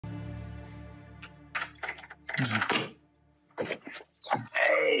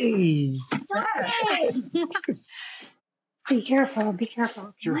Hey! Be careful, be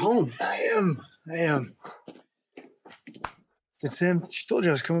careful. You're home. I am. Did Sam, she told you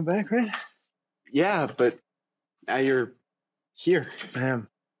I was coming back, right? Yeah, but now you're here. I am.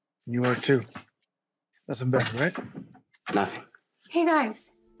 You are too. Nothing better, right? Nothing. Hey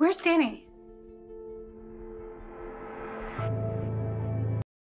guys, where's Danny?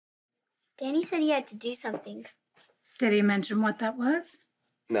 Danny said he had to do something. Did he mention what that was?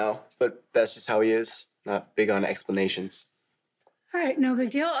 No, but that's just how he is. Not big on explanations. All right, no big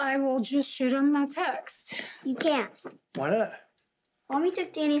deal. I will just shoot him a text. You can't. Why not? Mommy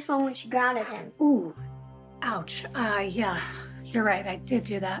took Danny's phone when she grounded him. Ooh, ouch. Yeah, you're right. I did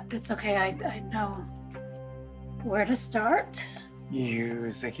do that. That's okay. I know where to start.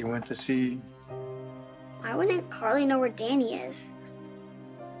 You think he went to see... Why wouldn't Carly know where Danny is?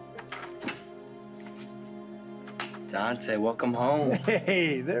 Dante, welcome home.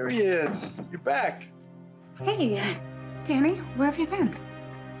 Hey, there he is. You're back. Hey, Danny, where have you been?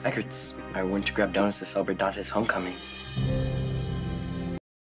 Records. I went to grab donuts to celebrate Dante's homecoming.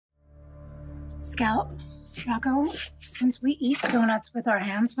 Scout, Rocco, since we eat donuts with our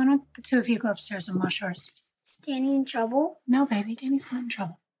hands, why don't the two of you go upstairs and wash yours? Is Danny in trouble? No, baby, Danny's not in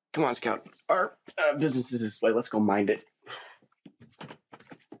trouble. Come on, Scout. Our business is this way. Let's go mind it.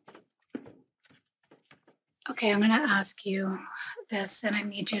 Okay, I'm gonna ask you this, and I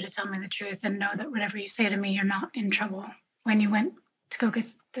need you to tell me the truth and know that whatever you say to me, you're not in trouble. When you went to go get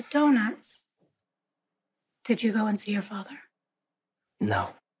the donuts, did you go and see your father? No.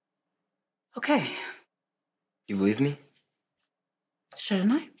 Okay. You believe me?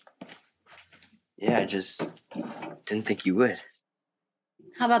 Shouldn't I? Yeah, I just didn't think you would.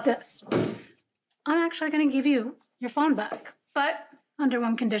 How about this? I'm actually gonna give you your phone back, but under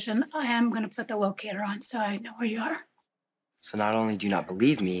one condition, I am gonna put the locator on so I know where you are. So not only do you not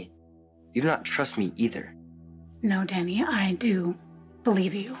believe me, you do not trust me either. No, Danny, I do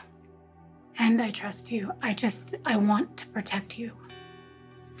believe you. And I trust you. I want to protect you.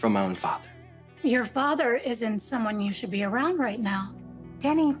 From my own father. Your father isn't someone you should be around right now.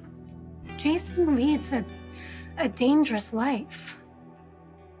 Danny, Jason leads a dangerous life.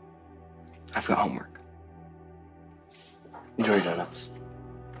 I've got homework. Enjoy your donuts.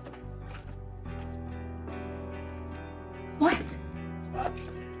 What?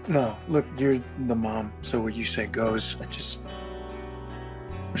 No, look, you're the mom, so what you say goes. I just...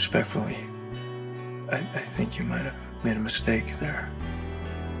 Respectfully, I think you might have made a mistake there.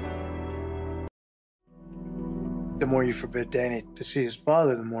 The more you forbid Danny to see his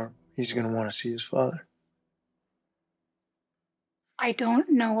father, the more he's going to want to see his father. I don't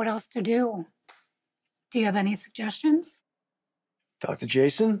know what else to do. Do you have any suggestions? Talk to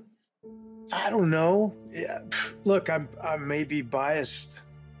Jason? I don't know. Yeah, look, I may be biased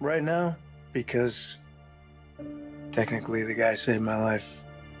right now because technically the guy saved my life